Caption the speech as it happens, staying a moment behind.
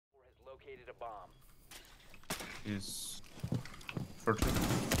located a bomb. He's 13.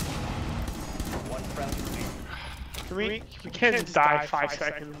 One friendly. We can't just die 5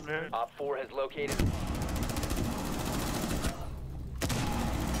 seconds, man. Op 4 has located.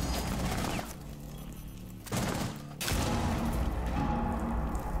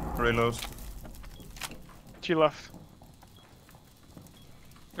 Reload. To your left.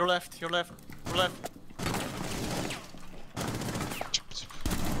 Your left, your left, your left.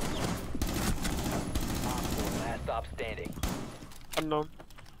 Op 4 last stop standing. Unknown.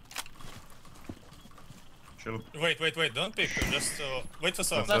 Chill. Wait, don't pick. Just wait for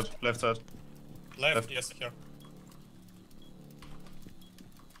someone. Left side. Left, yes, here.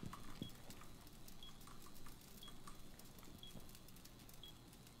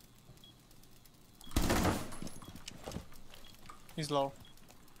 He's low.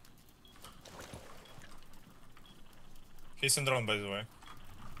 He's in drone, by the way.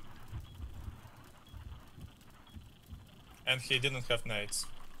 And he didn't have nades.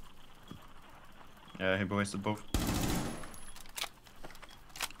 Yeah, he wasted both.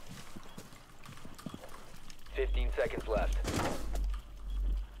 15 seconds left.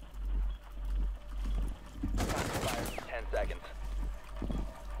 10 seconds.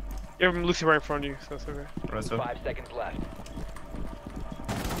 You have Lucy right in front of you, so that's okay. Right side. 5 seconds left.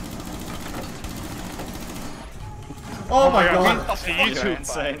 Oh my god! That's a You're YouTube.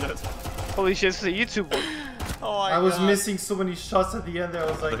 insane. Holy shit, this is a YouTube one. Oh my I was God. missing so many shots at the end there.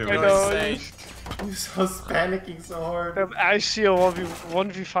 I was like, I I You're know. insane. I was panicking so hard. That actually a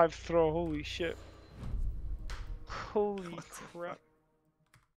 1v5 throw. Holy shit. Holy crap.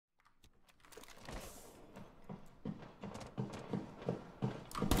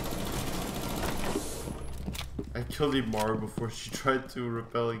 I killed Imara before she tried to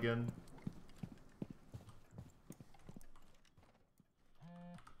repel again.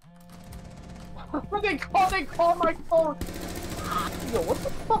 They call my phone. Yo, what the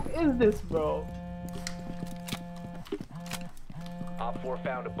fuck is this, bro? Op 4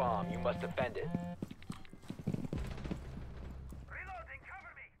 found a bomb. You must defend it.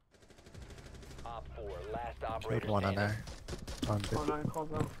 Op 4 last operator One on standing. there. Oh, 9, calm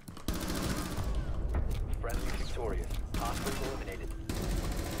down. Friendly victorious. Hostiles eliminated.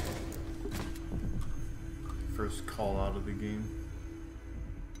 First call out of the game.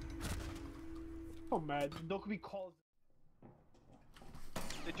 Oh man, no could be called.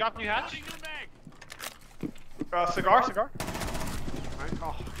 They dropped new hatch? Cigar? Right.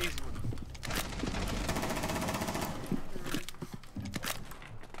 Oh, easy one.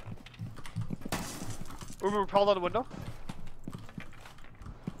 Ruben repelled out the window.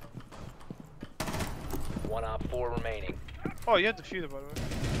 One Op 4 remaining. Oh, you had to shoot it, by the way.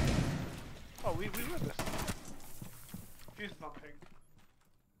 Oh, we win this. Fuse nothing.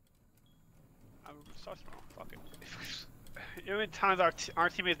 I'm start small. Fuck it. You know how many times our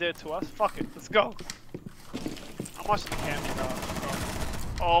teammates did it to us? Fuck it. Let's go. I'm watching the camera.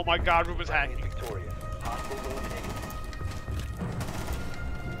 Oh my god, Ruben's Friendly hacking. victorious. Hostiles eliminated.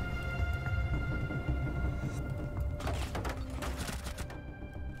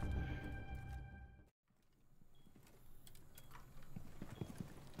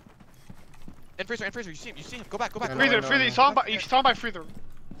 And freezer, you see him, go back. I know, Freezer, I know, Freezer, I you know. saw him by Freezer.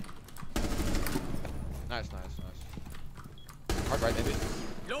 Nice. Hard right, maybe.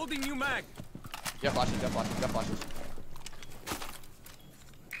 Loading new mag. Yeah, flashes.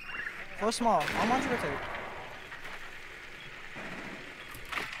 Go small. How much rotate?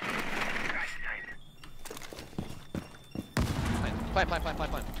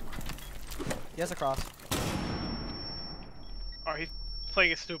 Plant. Yes, across. Oh, he's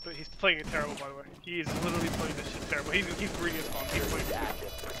playing it stupid. He's playing it terrible, by the way. He is literally playing this shit terrible. He's greedy as fuck. He's playing it.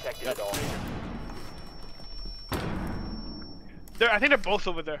 Active. Protected at all. I think they're both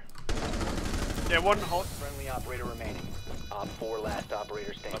over there. Yeah, one halt. Friendly operator remaining. Op 4 last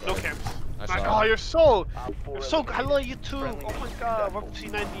operator standing. No camps. Nice My shot. god, you're Op 4 so. I eliminated. love you too. Friendly Oh my mission god,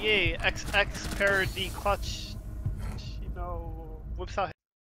 successful. T98, XX parody clutch. You know, whips out.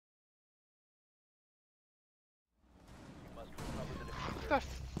 You must recover the diffuser. What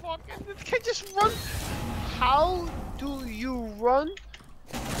the fuck? And this kid just run. How do you run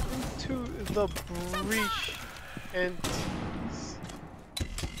into the breach and?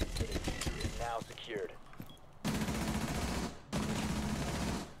 Is now secured.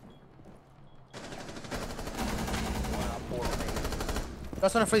 One Op 4 remaining.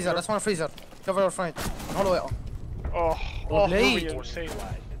 That's one freezer. Cover our front. All the way up. Oh, late. Ruben, you're insane.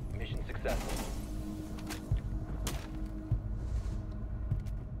 Neutralized. Mission successful.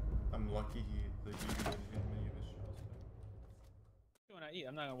 I'm lucky the Hugo didn't hit many of his shots. When I eat,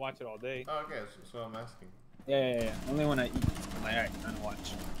 I'm not not gonna watch it all day. Oh, okay, so I'm asking. Yeah. Only when I eat. I'm like, alright, time to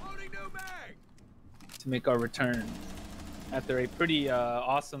watch. To make our return after a pretty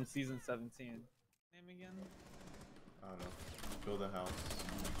awesome season 17. Name again? I don't know. Build a house.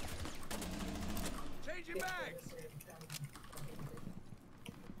 Changing bags.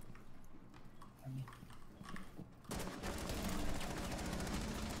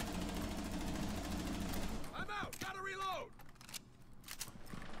 I'm out. Gotta reload.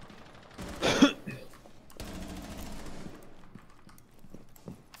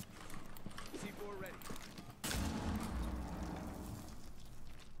 C4 ready.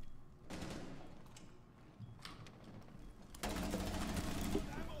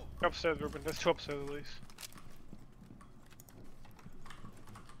 Upstairs, Ruben. There's 2 upstairs at least.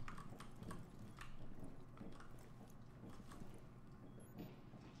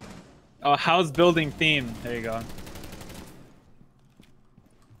 Oh, house building theme. There you go.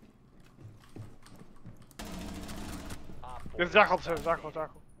 There's Jackal upstairs. Jackal.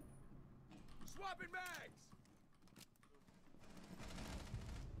 Swapping bags.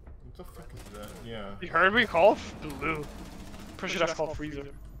 What the fuck is that? Yeah. You heard me call? Blue. Pretty sure that's called Freezer.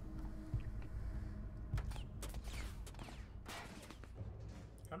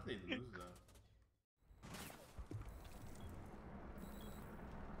 How did they lose that?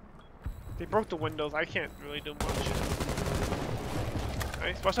 They broke the windows. I can't really do much.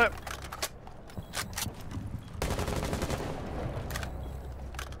 Nice. Watch that.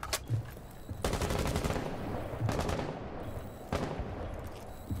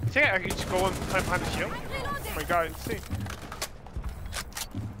 You think I could just go and climb behind the shield? Oh my god, insane.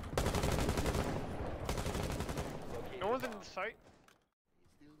 No one's in sight.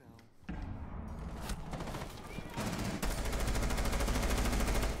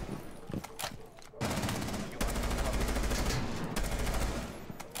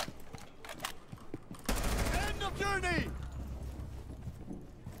 End of journey.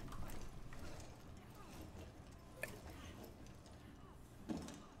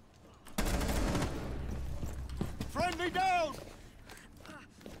 Friendly down.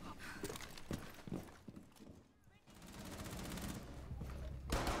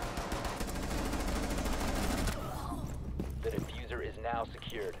 The diffuser is now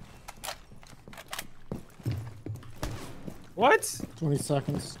secured. What? 20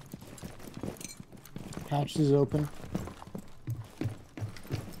 seconds. Hatch is open.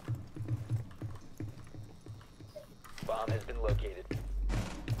 Bomb has been located.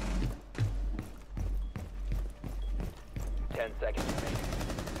 10 seconds remaining.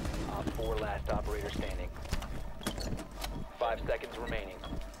 Op 4 last operator standing. 5 seconds remaining.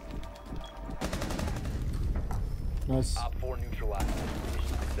 Nice. Op 4 neutralized.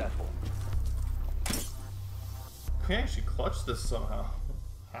 Mission successful. We actually clutched this somehow.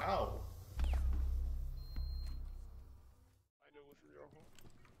 How?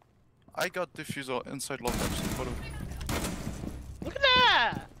 I got diffuser inside lock box. Look at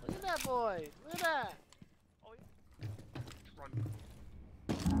that! Look at that boy! Look at that!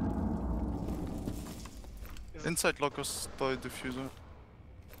 Inside lockers, the diffuser.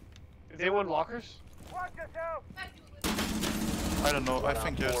 Is anyone lockers? I don't know. I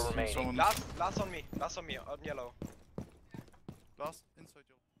think Four yes. remaining. Someone. Last on me, on yellow. Last inside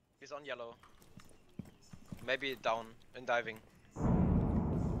your. He's on yellow. Maybe down and diving.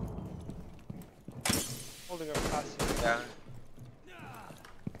 Holding up pass. Yeah.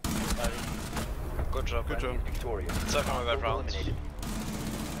 Good job. Good job. Victorious. Second my bad round. Eliminated.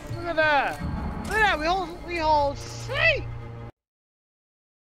 Look at that! Look at that! We hold safe!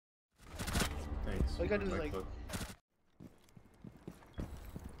 Thanks. All you gotta do is, Right like- click.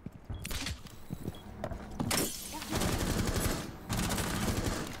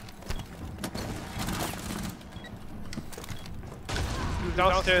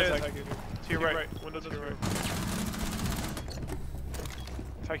 Downstairs, to your right. Window to your right.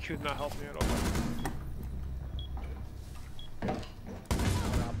 Tyq did not help me at all.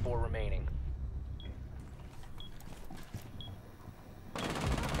 Op 4 remaining.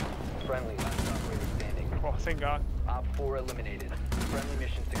 Friendly last operator standing. Oh, thank God. Op 4 eliminated. Friendly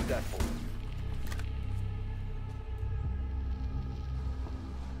mission successful.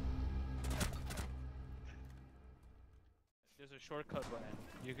 There's a shortcut button.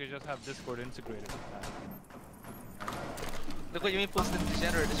 You could just have Discord integrated with that. Look what you mean posted in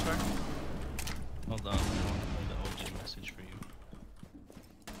Degenerate Discord. Hold on, I want to play the OG message for you.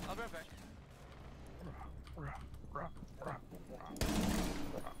 I'll be right back.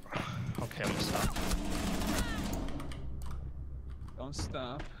 Okay, I'm gonna stop. Don't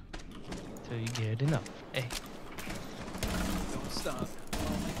stop. Till you get enough. Hey. Don't stop.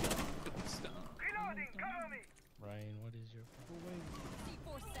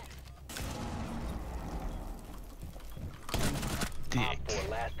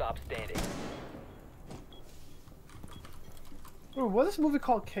 what is this movie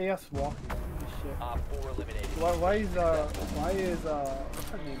called KS Walking? Holy shit. Op 4 eliminated. Why is what's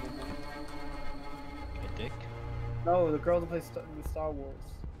her name in there? A dick? No, the girl that plays in Star Wars.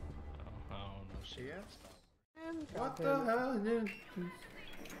 Oh, I don't know. She What the hell?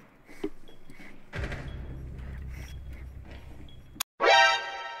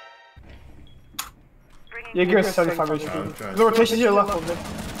 Jaeger's 75 HP. I'm trying The rotation's to your left of it.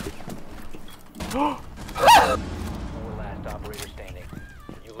 4 last operator standing.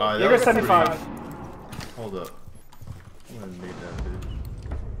 You Alright, that Jaeger's was 75. pretty- Hold up. I'm gonna need that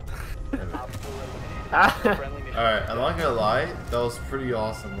dude. Op 4 eliminated. Friendly mission. Alright, I'm not gonna lie, that was pretty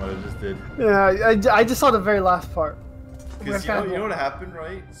awesome what I just did. Yeah, I just saw the very last part. Because you know what happened,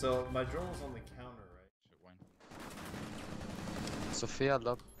 right? So my drone was on the counter, right? Sophia,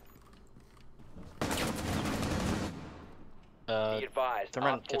 lob. Be advised, Turn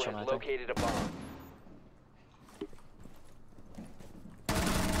around, Op 4 kitchen, I has think. located a bomb.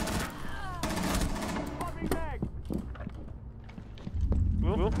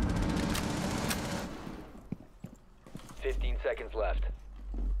 Boom. 15 seconds left.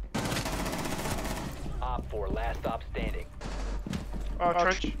 Op 4, last stop standing.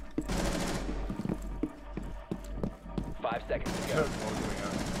 Trench. 5 seconds to go.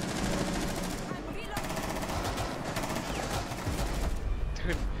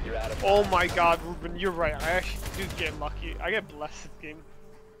 Dude. You're out of Oh time. my god, Ruben, you're right. I actually do get lucky. I get blessed this game.